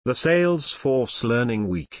The Salesforce Learning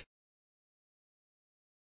Week.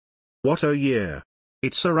 What a year!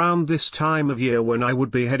 It's around this time of year when I would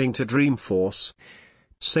be heading to Dreamforce,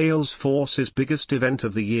 Salesforce's biggest event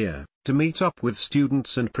of the year, to meet up with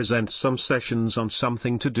students and present some sessions on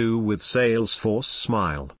something to do with Salesforce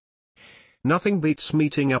Smile. Nothing beats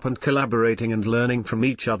meeting up and collaborating and learning from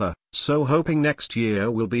each other, so hoping next year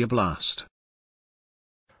will be a blast.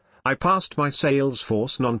 I passed my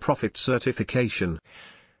Salesforce nonprofit certification.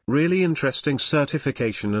 Really interesting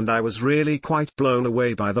certification, and I was really quite blown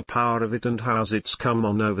away by the power of it and how it's come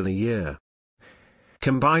on over the year.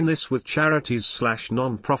 Combine this with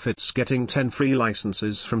charities/non-profits getting 10 free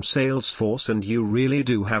licenses from Salesforce and you really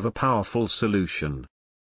do have a powerful solution.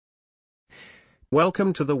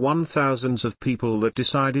 Welcome to the thousands of people that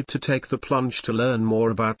decided to take the plunge to learn more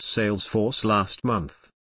about Salesforce last month.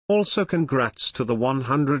 Also congrats to the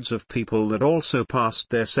hundreds of people that also passed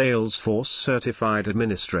their Salesforce Certified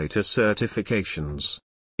Administrator certifications.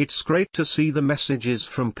 It's great to see the messages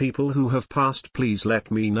from people who have passed. Please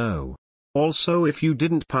let me know. Also, if you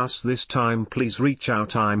didn't pass this time, please reach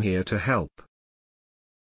out, I'm here to help.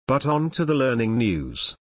 But on to the learning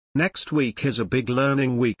news. Next week is a big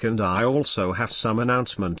learning week and I also have some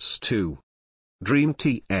announcements too.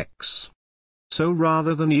 DreamTX. So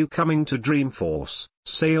rather than you coming to Dreamforce,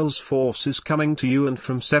 Salesforce is coming to you, and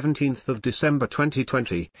from 17th of December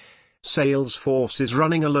 2020, Salesforce is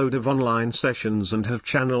running a load of online sessions and have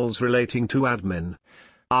channels relating to admin,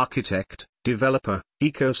 architect, developer,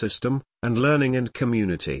 ecosystem, and learning and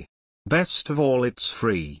community. Best of all, it's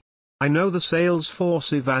free. I know the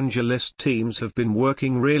Salesforce evangelist teams have been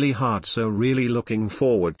working really hard, so really looking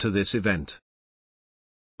forward to this event.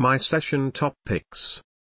 My session top picks.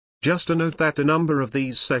 Just a note that a number of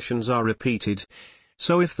these sessions are repeated,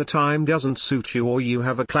 so if the time doesn't suit you or you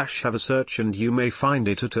have a clash, have a search and you may find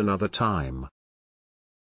it at another time.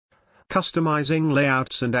 Customizing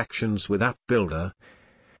layouts and actions with App Builder.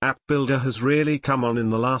 App Builder has really come on in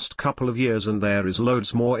the last couple of years and there is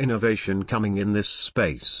loads more innovation coming in this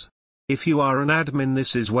space. If you are an admin,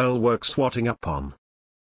 this is well worth swatting up on.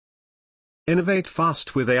 Innovate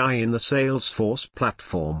fast with AI in the Salesforce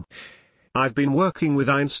platform. I've been working with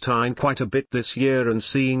Einstein quite a bit this year, and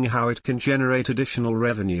seeing how it can generate additional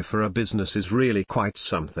revenue for a business is really quite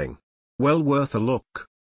something. Well worth a look.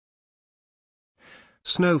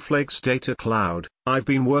 Snowflake's Data Cloud. I've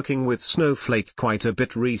been working with Snowflake quite a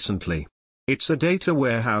bit recently. It's a data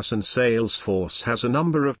warehouse and Salesforce has a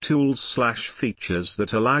number of tools/features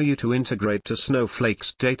that allow you to integrate to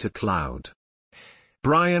Snowflake's Data Cloud.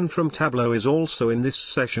 Brian from Tableau is also in this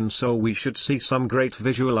session, so we should see some great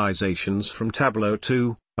visualizations from Tableau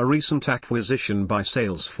too, a recent acquisition by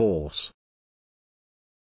Salesforce.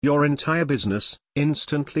 Your entire business,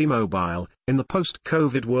 instantly mobile. In the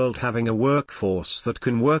post-COVID world, having a workforce that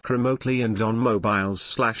can work remotely and on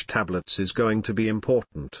mobiles/tablets is going to be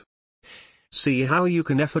important. See how you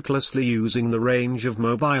can effortlessly using the range of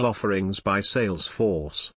mobile offerings by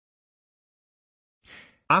Salesforce.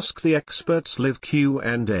 Ask the Experts Live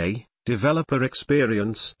Q&A, Developer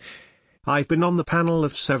Experience. I've been on the panel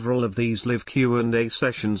of several of these live Q&A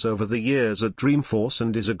sessions over the years at Dreamforce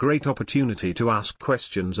and is a great opportunity to ask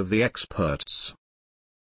questions of the experts.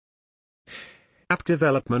 App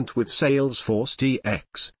Development with Salesforce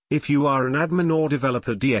DX. If you are an admin or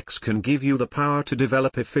developer, DX can give you the power to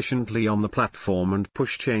develop efficiently on the platform and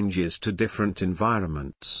push changes to different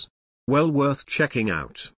environments. Well worth checking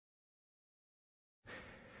out.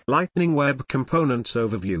 Lightning Web Components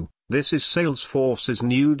Overview. This is Salesforce's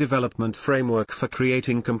new development framework for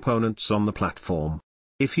creating components on the platform.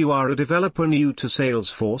 If you are a developer new to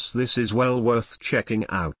Salesforce, this is well worth checking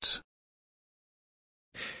out.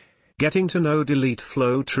 Getting to know Delete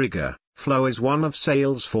Flow Trigger. Flow is one of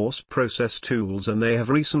Salesforce process tools, and they have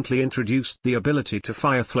recently introduced the ability to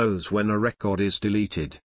fire flows when a record is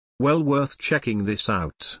deleted. Well worth checking this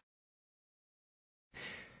out.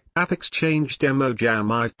 App Exchange Demo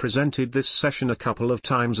Jam. I've presented this session a couple of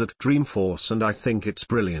times at Dreamforce and I think it's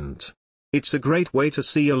brilliant. It's a great way to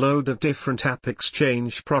see a load of different App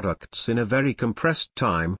Exchange products in a very compressed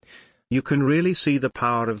time. You can really see the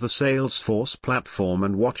power of the Salesforce platform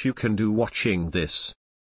and what you can do watching this.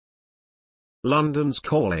 London's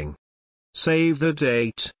Calling. Save the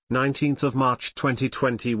date, 19th of March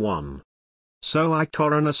 2021. So I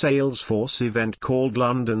run a Salesforce event called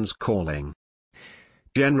London's Calling.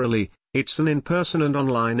 Generally, it's an in-person and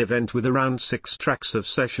online event with around 6 tracks of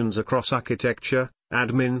sessions across architecture,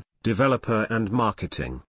 admin, developer and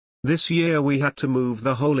marketing. This year we had to move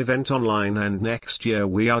the whole event online and next year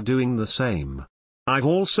we are doing the same. I've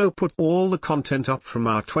also put all the content up from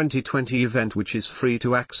our 2020 event, which is free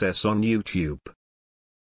to access on YouTube.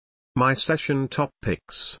 My session top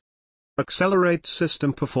picks. Accelerate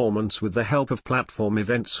system performance with the help of platform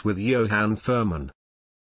events with Johan Furman.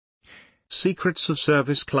 Secrets of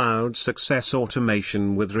Service Cloud Success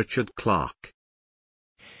Automation with Richard Clark.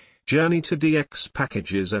 Journey to DX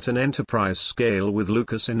Packages at an Enterprise Scale with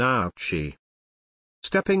Lucas Inauchi.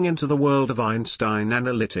 Stepping into the World of Einstein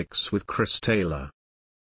Analytics with Chris Taylor.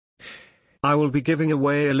 I will be giving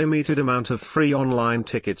away a limited amount of free online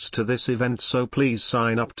tickets to this event, so please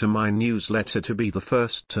sign up to my newsletter to be the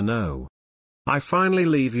first to know. I finally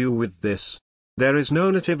leave you with this. There is no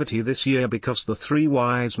nativity this year because the 3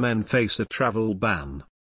 wise men face a travel ban.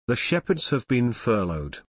 The shepherds have been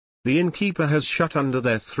furloughed. The innkeeper has shut under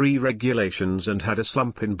their 3 regulations and had a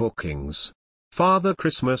slump in bookings. Father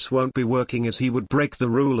Christmas won't be working as he would break the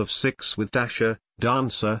rule of 6 with Dasher,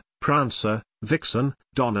 Dancer, Prancer, Vixen,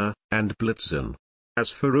 Donner, and Blitzen.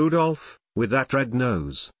 As for Rudolph, with that red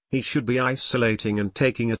nose, he should be isolating and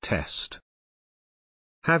taking a test.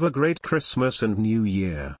 Have a great Christmas and New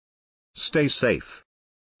Year. Stay safe.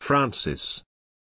 Francis.